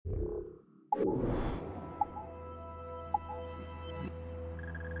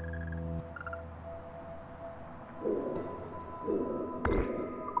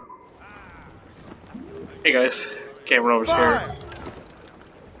Hey guys, camera over here.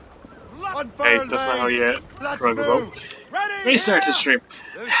 Hey, that's not how you run the boat. Restart the stream.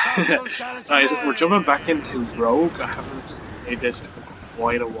 Guys, we're jumping back into Rogue. I haven't played this in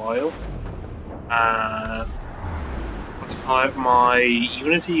quite a while. And what's it called? My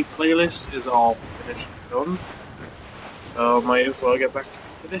Unity playlist is all finished and done. So I might as well get back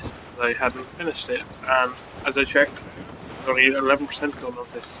to this because I hadn't finished it. And as I checked, I'm only 11% done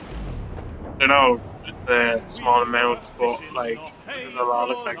of this. I know it's a small amount, but like there's a lot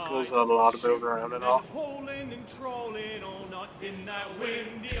of collectibles and a lot of moving around and all.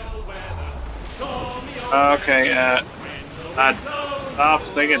 Okay, lad, stop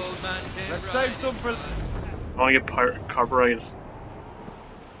singing. Let's save some for. I want to get copyrighted.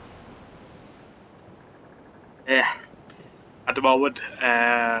 Yeah. At the moment,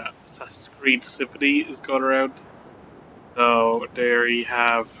 Assassin's Creed Symphony is going around. So there you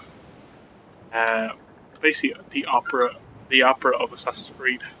have basically the opera of Assassin's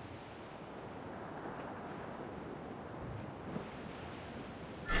Creed.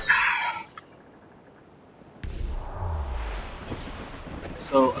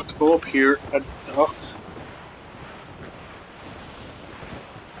 So let's go up here and dock.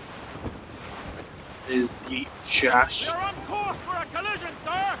 Is the Jash. You're on course for a collision,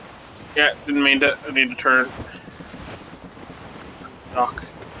 sir! Yeah, didn't mean that. I need to turn. Dock.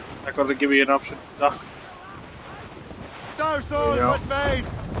 Not going to give me an option. Dock. Douse all good mates!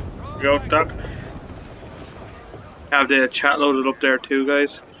 Here we go, Dock. Have the chat loaded up there too,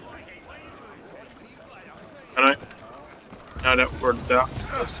 guys. Alright. Now that we're docked,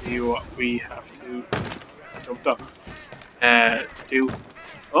 let's see what we have to jump dock. Do.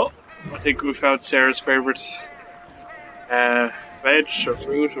 Oh, I think we found Sarah's favourite veg or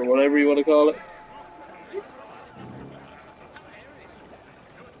fruit or whatever you want to call it.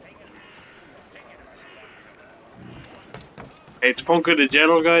 Hey, it's pumpkin in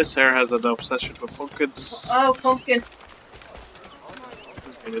general, guys. Sarah has an obsession with pumpkins. Oh, pumpkin.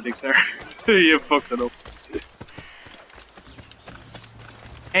 Anything, Sarah? You fucked it up.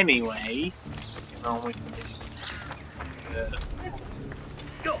 Anyway, you know, we can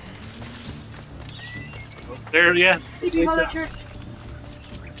go. Oh, there, yes. Did you follow church?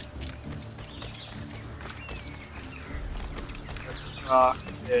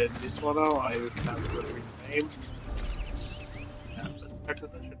 Let's this one now. I can't remember the name. Let's start the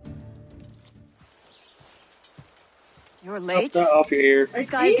mission. You're late? Knock that off your ear. This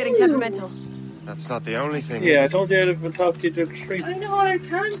guy is getting temperamental. That's not the only thing. Yeah, I told you I'd been talking to you down the street. I know, I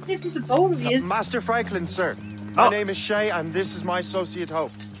can't listen to both of you. Master Franklin, sir. My name is Shay, and this is my associate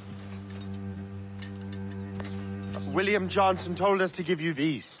Hope. William Johnson told us to give you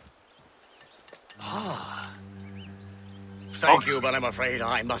these. Ah. Thank you, but I'm afraid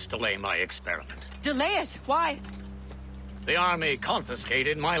I must delay my experiment. Delay it? Why? The army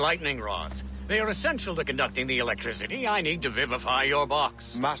confiscated my lightning rods. They are essential to conducting the electricity I need to vivify your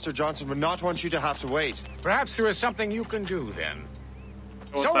box. Master Johnson would not want you to have to wait. Perhaps there is something you can do then.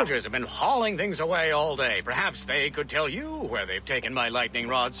 What's Soldiers have been hauling things away all day. Perhaps they could tell you where they've taken my lightning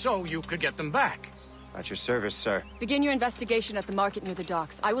rods so you could get them back. At your service, sir. Begin your investigation at the market near the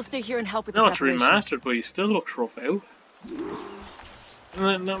docks. I will stay here and help with No, the it's preparations. remastered, but he still looks rough out. Isn't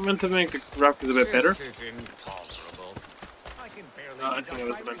that not meant to make the graphics a bit better? This is intolerable. I can barely I think it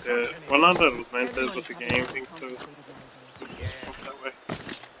was meant to. Well, not that it was meant to, but the game thinks so. That way.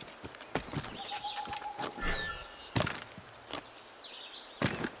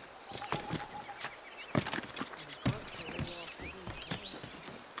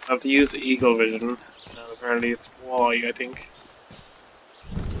 I have to use the Eagle Vision. Apparently it's Y, I think.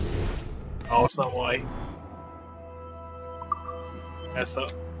 Oh, it's not Y. Yeah, so.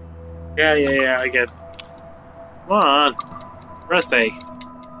 Yeah, I get. Come on! Rest A.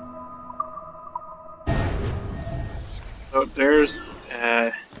 So there's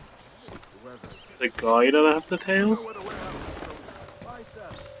the guy that I have to tail.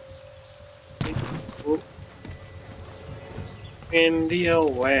 Oh. In the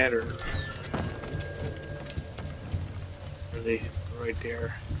water. Really, right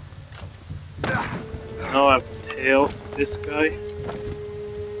there. Now I have to tail this guy.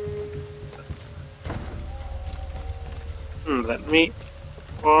 Let me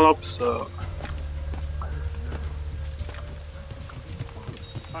crawl up so.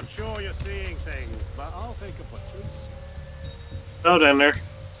 I'm sure you're seeing things, but I'll think of what you. Go down there.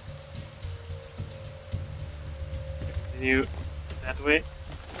 Continue that way.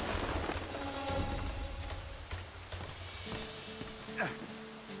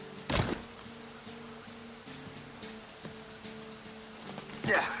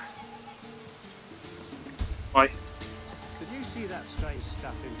 strange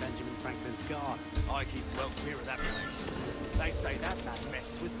stuff in Benjamin Franklin's garden. I keep well clear of that place. They say that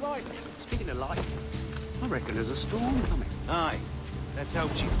messes with lightning. Speaking of lightning, I reckon there's a storm coming. Aye. Let's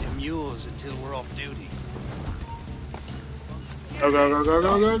hope she demurs until we're off duty. Go, go, go, go,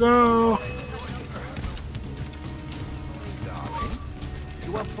 go, go, go! Darling,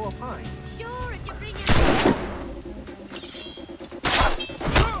 you up for a pint? Sure, if you bring your...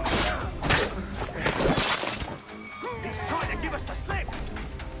 He's trying to give us the slip!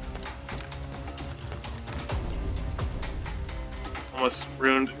 Almost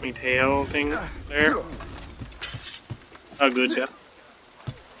ruined me tail thing there. Oh, good, yeah.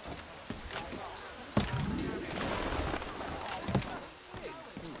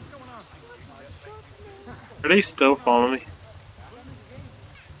 Are they still following me?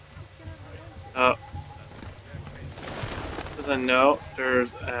 Because I know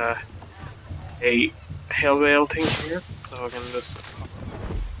there's a hail whale thing here, so I can just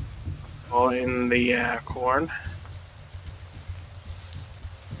fall in the corn.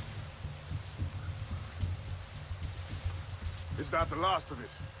 Is that the last of it?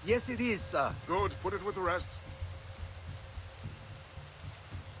 Yes, it is, sir. Good, put it with the rest.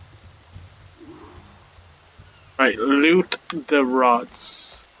 Right, loot the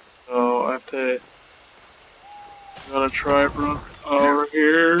rods. So I have to... I'm gonna try it run over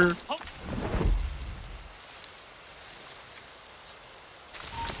here.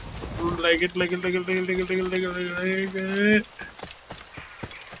 Leg it, leg it, leg it, leg it, leg it, leg it, leg it, leg it, leg it.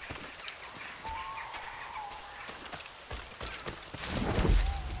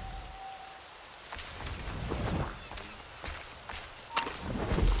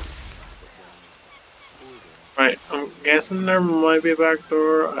 Right, I'm guessing there might be a back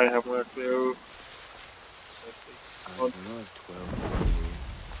door. I have no clue.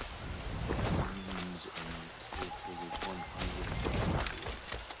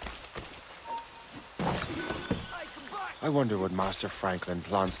 I wonder what Master Franklin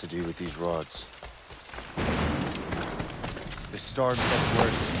plans to do with these rods. The storm's getting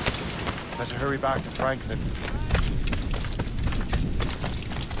worse. Better hurry back to Franklin.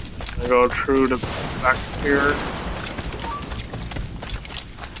 I go through the back here.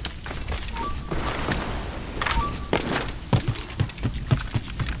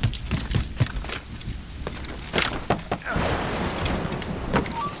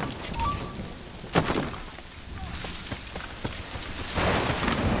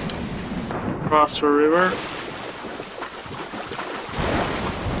 Across the river.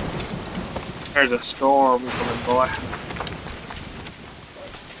 There's a storm coming by.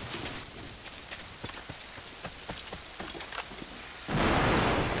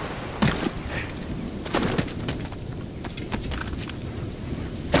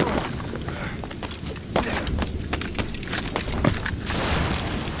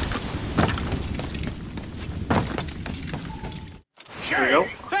 There we go.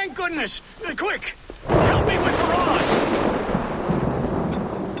 Thank goodness! Quick! Help me with the rods!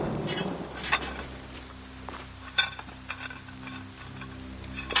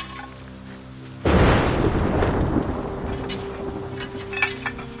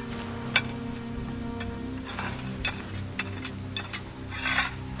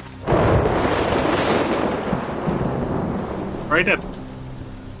 Right in.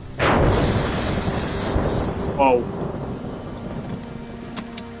 Whoa.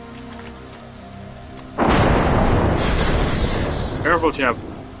 Careful, champ.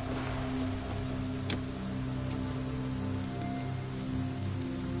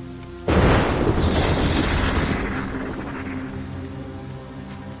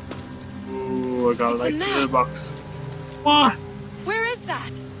 Ooh, I got It's a like map. the box. What? Where is that?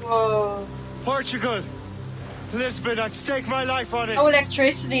 Whoa. Portugal! Lisbon, I'd stake my life on it! No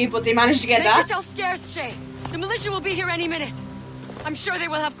electricity, but they managed to get Make that. yourself scarce, Shay. The militia will be here any minute. I'm sure they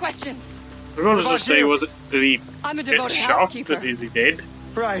will have questions. I'm going to just say, was it, did he I'm a get devoted shot? housekeeper. Is he dead?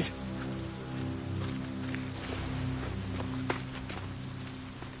 Right.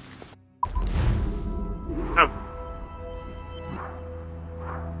 Damn.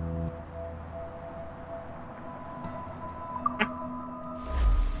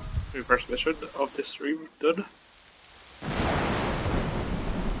 First mission of this stream done.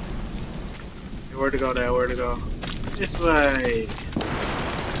 Okay, where to go now? Where to go? This way.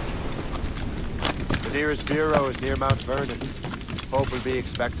 The nearest bureau is near Mount Vernon. Hope will be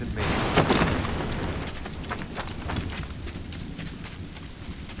expecting me.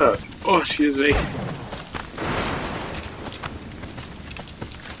 Oh, excuse me.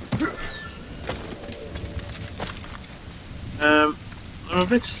 I'm a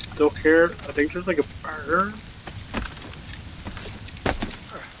bit stuck here. I think there's like a bar.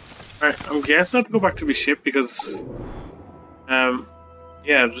 Alright, I'm guessing I have to go back to my ship because,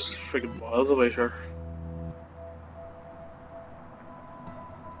 yeah, just freaking miles away, sure.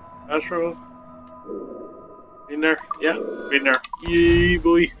 Astro? Been there? Yeah, been there. Yee,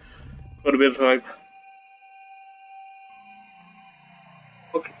 boy. Got a bit of time.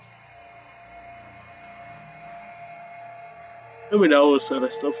 Okay. Nobody knows, and I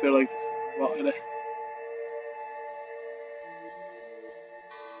still feel like a lot in it.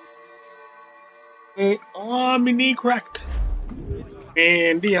 Oh, my knee cracked.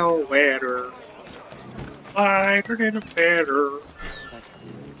 And the old weather. Lighter than a feather.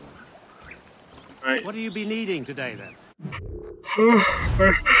 Right. What do you be needing today, then?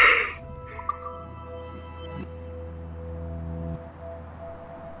 Okay.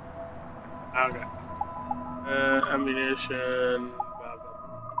 Ammunition.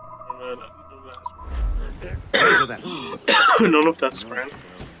 Blah, blah. None of that's grand.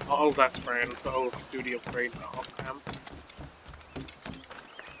 All of that's grand. So do the upgrade off cam.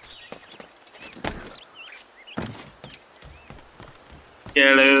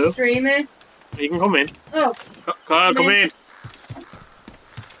 Hello. Streaming. You can come in. Oh. Come in.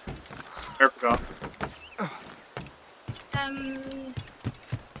 I forgot.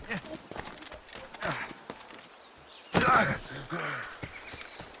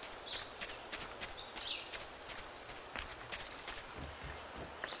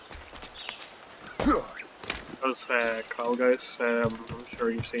 Those call guys, I'm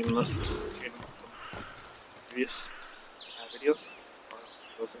sure you've seen them in previous videos. Or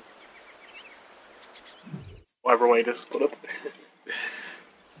wasn't. Whatever way this is put up.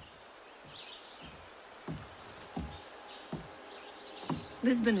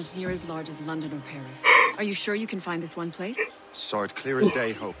 Lisbon is near as large as London or Paris. Are you sure you can find this one place? Saw it clear as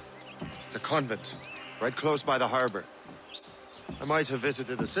day, Hope. It's a convent, right close by the harbor. I might have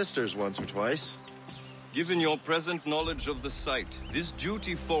visited the sisters once or twice. Given your present knowledge of the site, this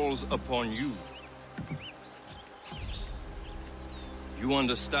duty falls upon you. You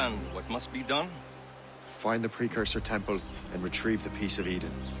understand what must be done? Find the precursor temple and retrieve the Piece of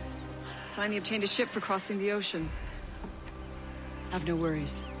Eden. Finally obtained a ship for crossing the ocean. Have no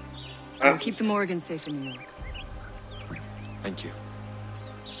worries. I'll keep the Morgans safe in New York. Thank you.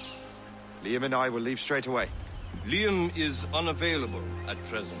 Liam and I will leave straight away. Liam is unavailable at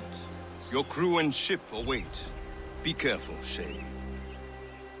present. Your crew and ship await. Be careful, Shay.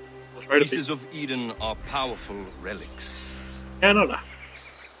 Pieces of Eden are powerful relics. Yeah, I know that.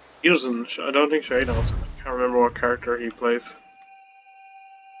 He doesn't. I don't think Shay knows. I can't remember what character he plays.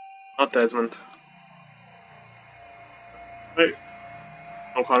 Not Desmond. Wait.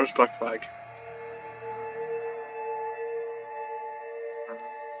 O'Connor's Black Flag.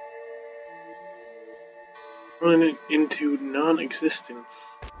 Running into non-existence.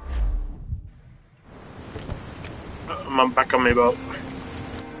 I'm back on my boat.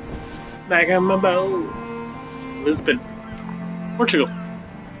 Back on my boat. Lisbon. Portugal.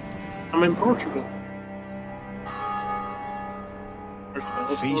 I'm in Portugal.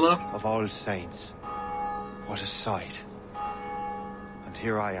 Feast of All Saints. What a sight. And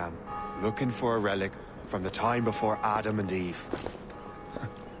here I am, looking for a relic from the time before Adam and Eve.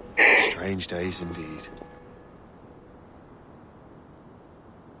 Strange days indeed.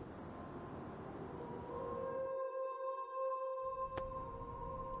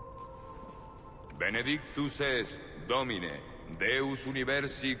 Benedictus est, Domine, Deus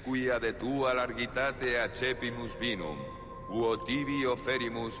universi quia de tua largitate accepimus vinum, uo tibi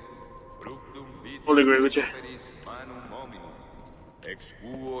oferimus fructum vitis manum hominum, ex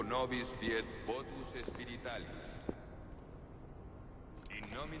quo nobis fiet votus spiritualis. In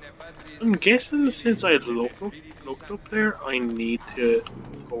nomine Patris... I'm guessing since I looked up there, I need to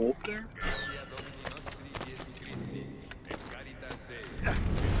go up there.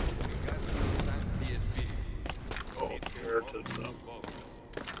 To the top.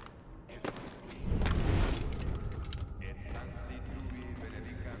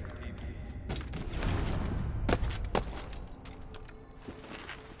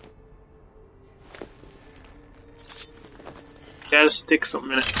 Gotta stick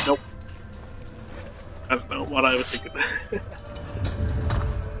something in it. Nope. That's not what I was thinking.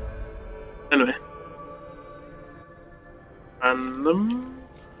 Anyway. Random.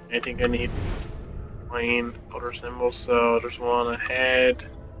 I think I need find other symbols, so there's one ahead.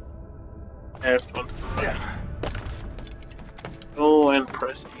 Left, one to the right. Go and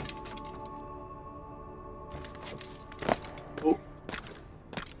press these. Oh.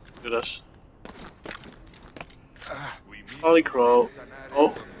 Do this. Holy crow.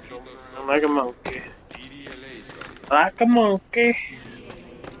 Oh. I'm like a monkey. Like a monkey.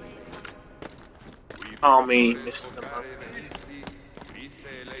 Call me Mr. Man.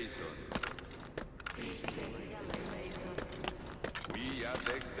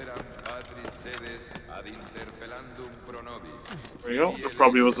 There we go. There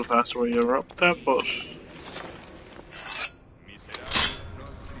probably was a faster way around that, but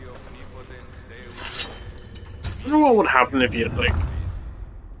I don't know what would happen if you like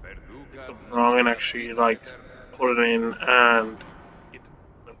did something wrong and actually like put it in and it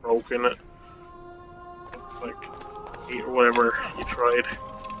broken it, like 8 or whatever you tried,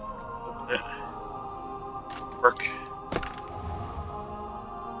 open it, work.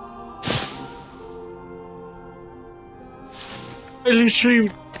 I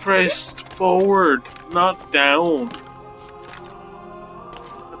literally pressed forward, not down.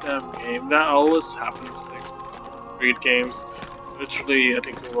 The damn game. That always happens to read games. Literally, I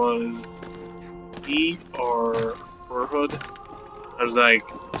think it was E or Brotherhood. I was like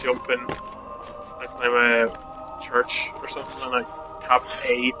jumping, like I'm a church or something, and I tapped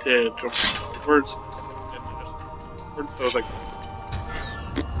A to jump upwards, and then just upwards. So I was like,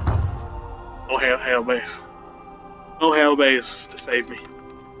 oh hell base. No hell base to save me.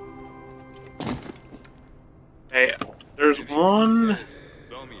 Hey, there's one.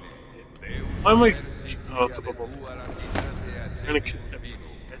 Why am I? Oh, it's a bubble. I'm gonna kill them.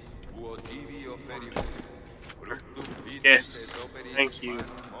 Yes. Thank you.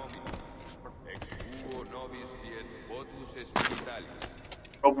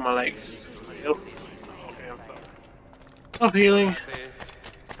 Broke my legs. Can I heal? Okay, I'm sorry. Stop healing.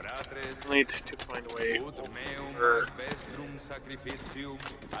 I need to find a way over.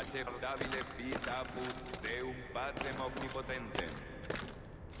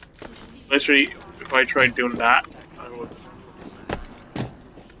 Literally, if I tried doing that, I would.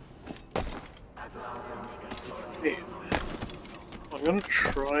 Okay. I'm gonna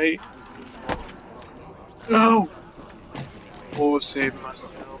try. No! Oh, save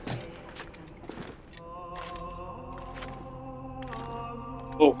myself.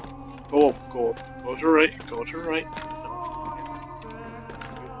 Oh. Go up, go up. Go to right, go to right. No.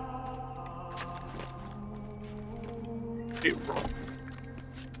 Okay, run.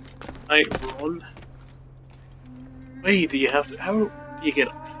 I run. Wait, do you have to? How do you get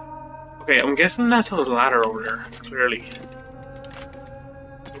up? Okay, I'm guessing that's a ladder over there, clearly.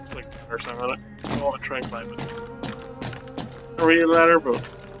 Looks like the first time on it. Oh, I'll try and climb it. Not really a ladder, but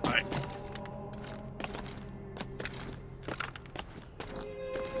fine.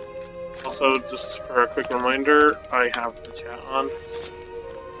 Also, just for a quick reminder, I have the chat on.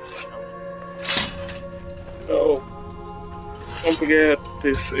 So, don't forget,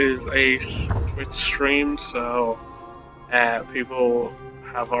 this is a Twitch stream, so people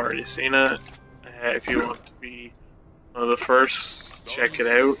have already seen it. If you want to be one of the first, check it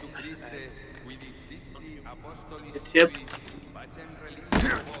out. Yep.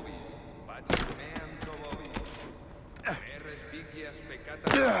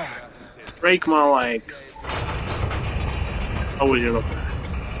 Break my legs. How would you look at it?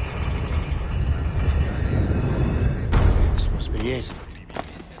 This must be it.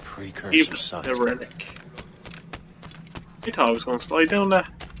 Precursor site. The relic. I thought I was going to slide down that.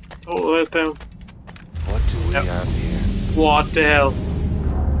 Oh, let down. What do we have here? What the hell?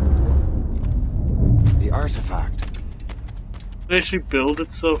 The artifact. Did it actually build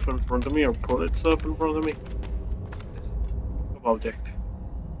itself in front of me or put itself in front of me? Object.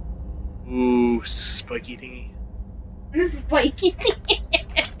 Ooh, spiky thingy. Spiky thingy.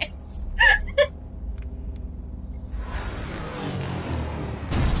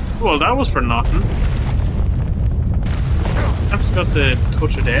 Well, that was for nothing. I've just got the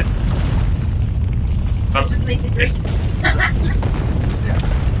touch of death.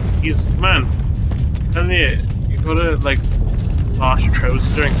 He's man. Telling you gotta like wash your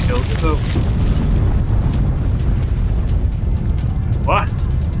trousers and kill yourself. What?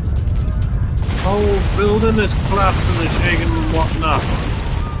 Oh, building is collapsing and shaking and whatnot.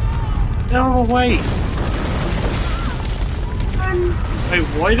 Get out of the way! Wait,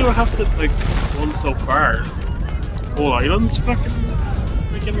 why do I have to like run so far? Whole island's fucking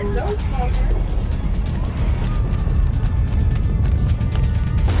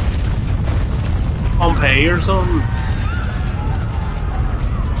Pompeii or something.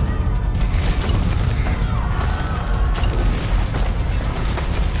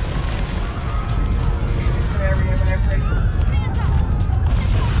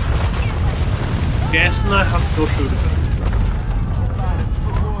 Guessing I have to go through the building.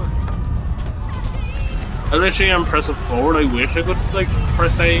 I literally am pressing forward. I wish I could like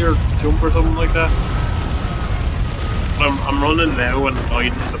press A or jump or something like that. But I'm running now and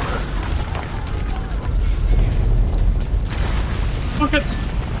hiding in the person. Look at.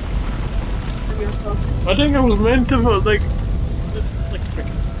 I think I was meant to, like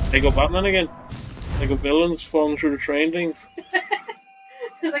Lego Batman again. Lego villains falling through the train things. I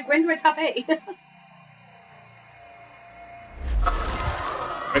was like, when's my top 8?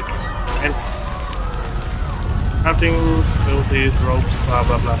 Right, and crafting, abilities, ropes, blah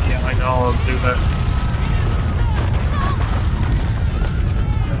blah blah. Yeah, I know, I'll do that.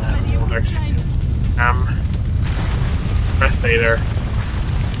 Won't actually do. Press A there.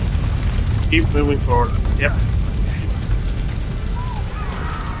 Keep moving forward. Yep.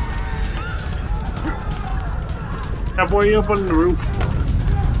 That boy up on the roof.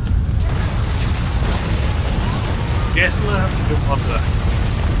 Guessing I have to jump onto that.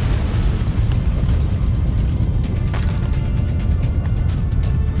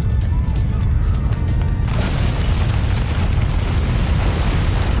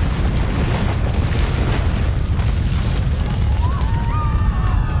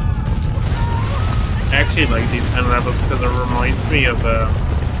 I actually like these kind of levels because it reminds me of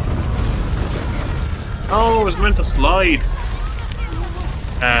oh, it was meant to slide.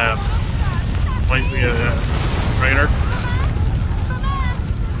 Reminds me of Raider.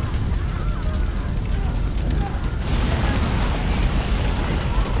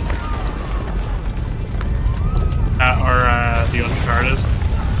 Or the Uncharted.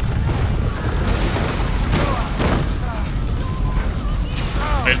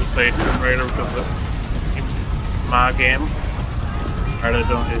 I just say Tomb Raider because of my game. Rather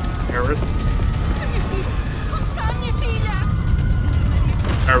than his service.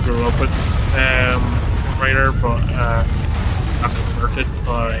 I grew up with Tomb Raider, but got converted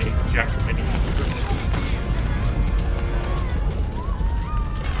by Jack Mini Universe.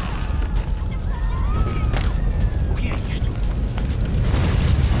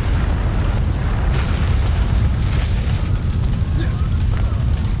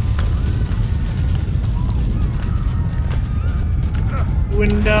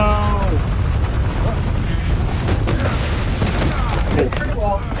 Window!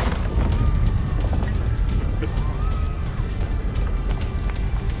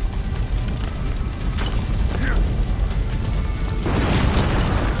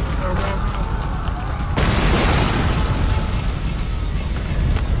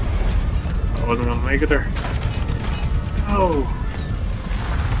 I wasn't gonna make it there. Oh!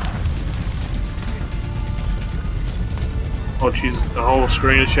 Oh Jesus, the whole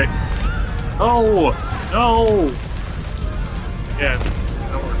screen is shaking. Oh! No! Yeah,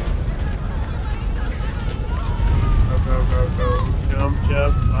 that worked. Go. Jump,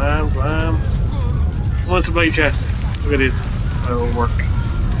 climb. Who wants to play chess? Look at this. That'll work.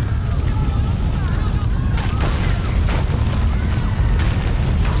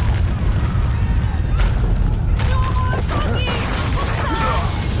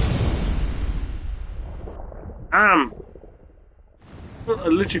 I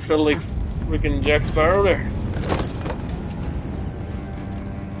literally felt like freaking Jack Sparrow there.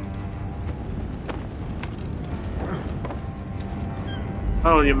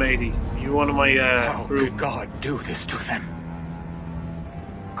 Oh, you matey. You one of my How crew. could God do this to them?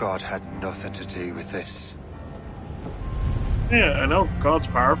 God had nothing to do with this. Yeah, I know God's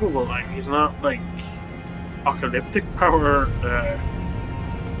powerful, but like he's not like apocalyptic power. Not bad.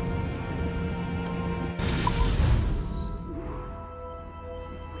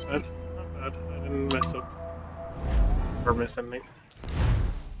 I didn't mess up or miss anything.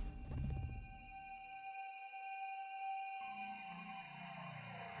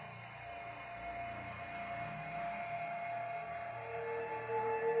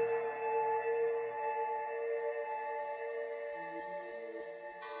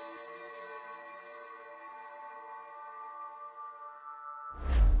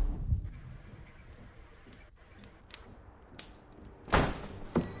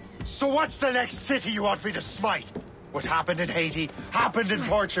 So what's the next city you want me to smite? What happened in Haiti happened in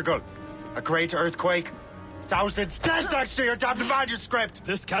Portugal. A great earthquake. Thousands dead thanks to your damned manuscript.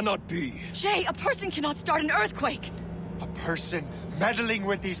 This cannot be. Shay, a person cannot start an earthquake. A person meddling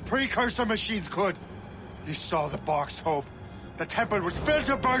with these precursor machines could. You saw the box, Hope. The temple was filled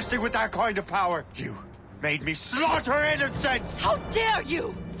to bursting with that kind of power. You made me slaughter innocents. How dare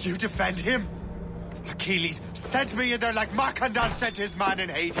you? You defend him? Achilles sent me in there like Makandan sent his man in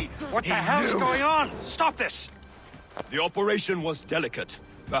Haiti. What the hell's going on? Stop this! The operation was delicate.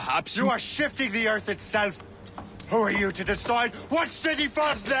 Perhaps You are shifting the earth itself. Who are you to decide what city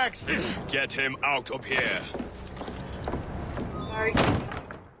falls next? Get him out of here. Sorry.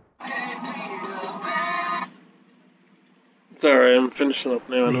 Sorry, I'm finishing up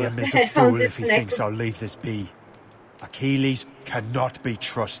now. Liam is a fool if he thinks I'll leave this be. Achilles cannot be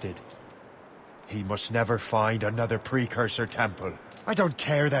trusted. He must never find another precursor temple. I don't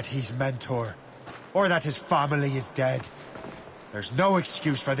care that he's mentor, or that his family is dead. There's no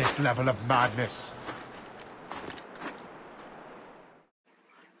excuse for this level of madness.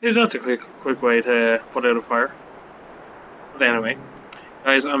 That's a quick way to put out a fire. But anyway,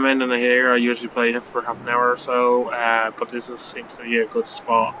 guys, I'm ending it here. I usually play it for half an hour or so, but this seems to be a good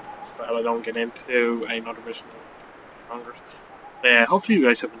spot so that I don't get into another mission longer. Hopefully you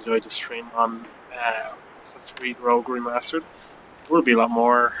guys have enjoyed the stream on Assassin's Creed Rogue Remastered. There will be a lot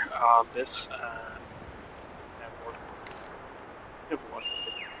more on this. If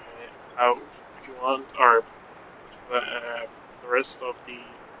you want, or the rest of the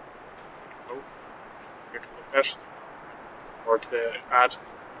here to look at, or to add,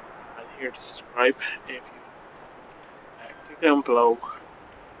 and here to subscribe. If you click down below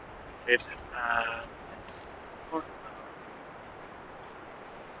it, and